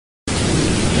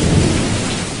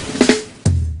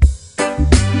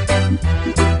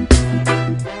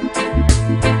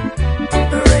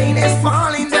Rain is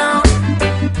falling down.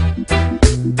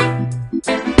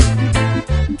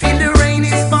 Feel the rain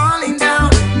is falling down.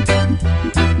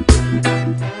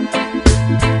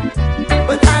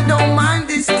 But I don't mind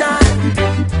this time.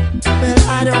 Well,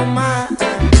 I don't mind.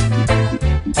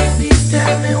 Please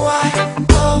tell me why.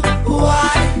 Oh,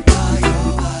 why?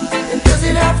 Does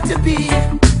it have to be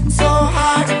so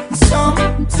hard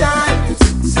sometimes?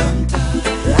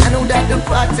 I know that the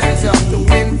patterns of the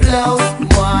wind blows.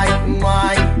 Why?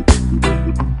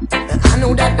 I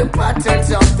know that the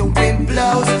patterns of the wind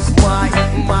blows. Why?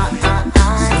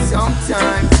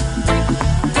 Sometimes.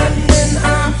 And when I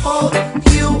hold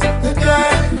you,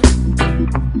 girl,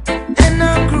 and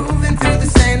I'm grooving through the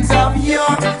sands of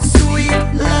your sweet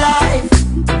life.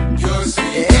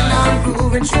 And I'm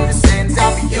grooving through the sands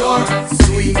of your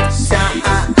sweet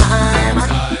time.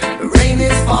 Rain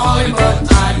is falling, but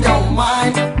I don't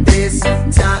mind this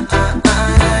time.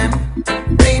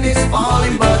 Rain is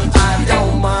falling, but I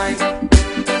don't mind.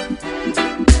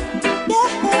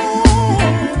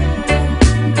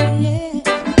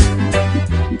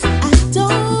 I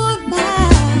don't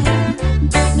mind.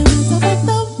 No matter what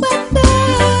the weather,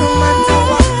 No matter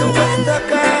what the weather,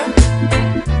 girl,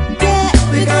 yeah,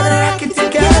 we gonna rock it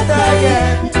together,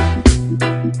 yeah.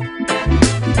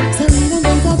 So even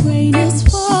though the rain is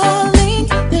falling,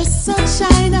 there's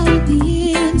sunshine on the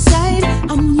inside.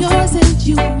 I'm yours and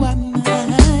you are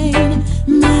mine,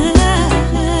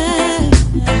 mine.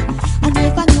 I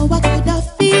never know I could have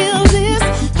feel this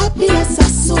happiness,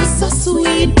 so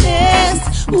sweetness.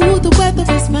 Ooh, the weather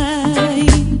is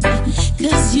mine,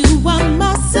 'cause you are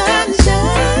my sun.